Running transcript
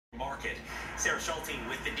Market. Sarah Schulte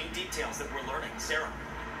with the new details that we're learning. Sarah.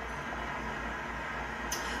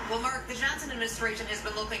 Well, Mark, the Johnson administration has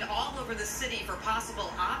been looking all over the city for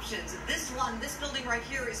possible options. This building right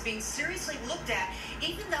here is being seriously looked at,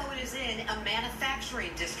 even though it is in a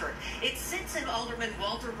manufacturing district. It sits in Alderman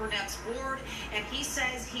Walter Burnett's ward, and he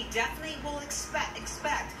says he definitely will expect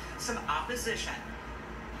some opposition.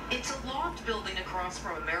 It's a loft building across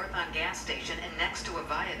from a Marathon gas station and next to a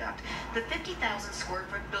viaduct. The 50,000 square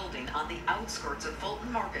foot building on the outskirts of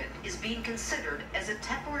Fulton Market is being considered as a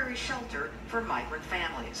temporary shelter for migrant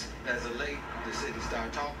families. As of late, the city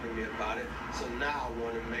started talking to me about it, so now I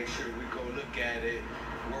want to make sure we go look at it,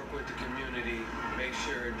 work with the community, make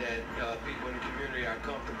sure that people in the community are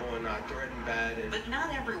comfortable and not threatened by it. But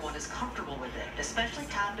not everyone is comfortable with it, especially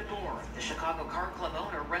Tom DeBoer. The Chicago Car Club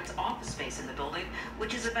owner rents office space in the building,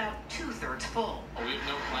 which is about 2/3 full. We have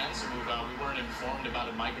no plans to move out. We weren't informed about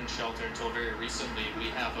a migrant shelter until very recently. We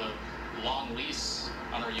have a long lease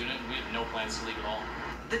on our unit. We have no plans to leave at all.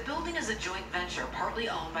 The building is a joint venture partly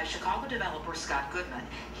owned by Chicago developer Scott Goodman.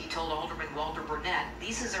 He told Alderman Walter Burnett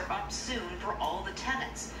leases are up soon for all the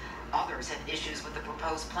tenants. Others have issues with the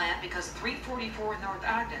proposed plan because 344 North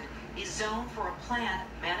Ogden is zoned for a planned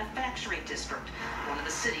manufacturing district, one of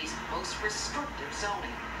the city's most restrictive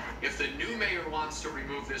zoning. If the new mayor wants to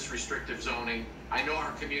remove this restrictive zoning, I know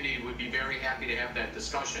our community would be very happy to have that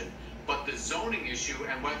discussion. But the zoning issue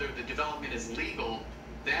and whether the development is legal,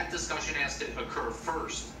 that discussion has to occur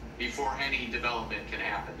first before any development can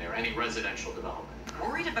happen there, any residential development.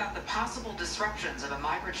 Worried about the possible disruptions of a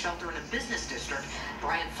migrant shelter in a business district,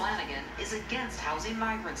 Brian Flanagan is against housing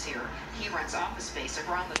migrants here. He rents office space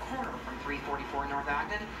around the corner from 344 North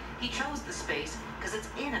Ogden. He chose the space because it's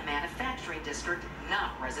in a manufacturing district,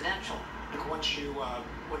 not residential. Once you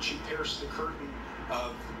pierce the curtain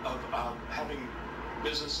of having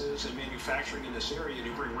businesses and manufacturing in this area, and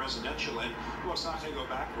you bring residential in, well, it's not going to go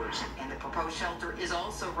backwards. And the proposed shelter is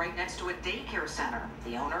also right next to a daycare center.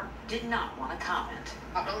 The owner did not want to comment.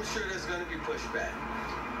 I'm sure there's going to be pushback,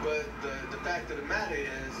 but the fact of the matter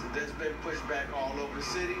is there's been pushback all over the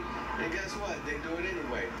city, and guess what? They do it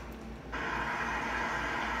anyway.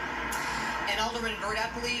 And Alderman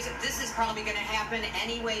Burnett believes this is probably going to happen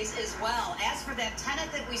anyways as well. As for that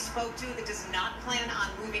tenant that we spoke to that does not plan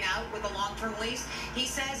on moving out with a long-term lease, he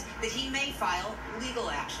says that he may file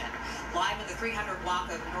legal action. Live in the 300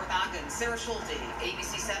 block of North Ogden, Sarah Schulte,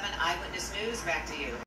 ABC 7 Eyewitness News. Back to you.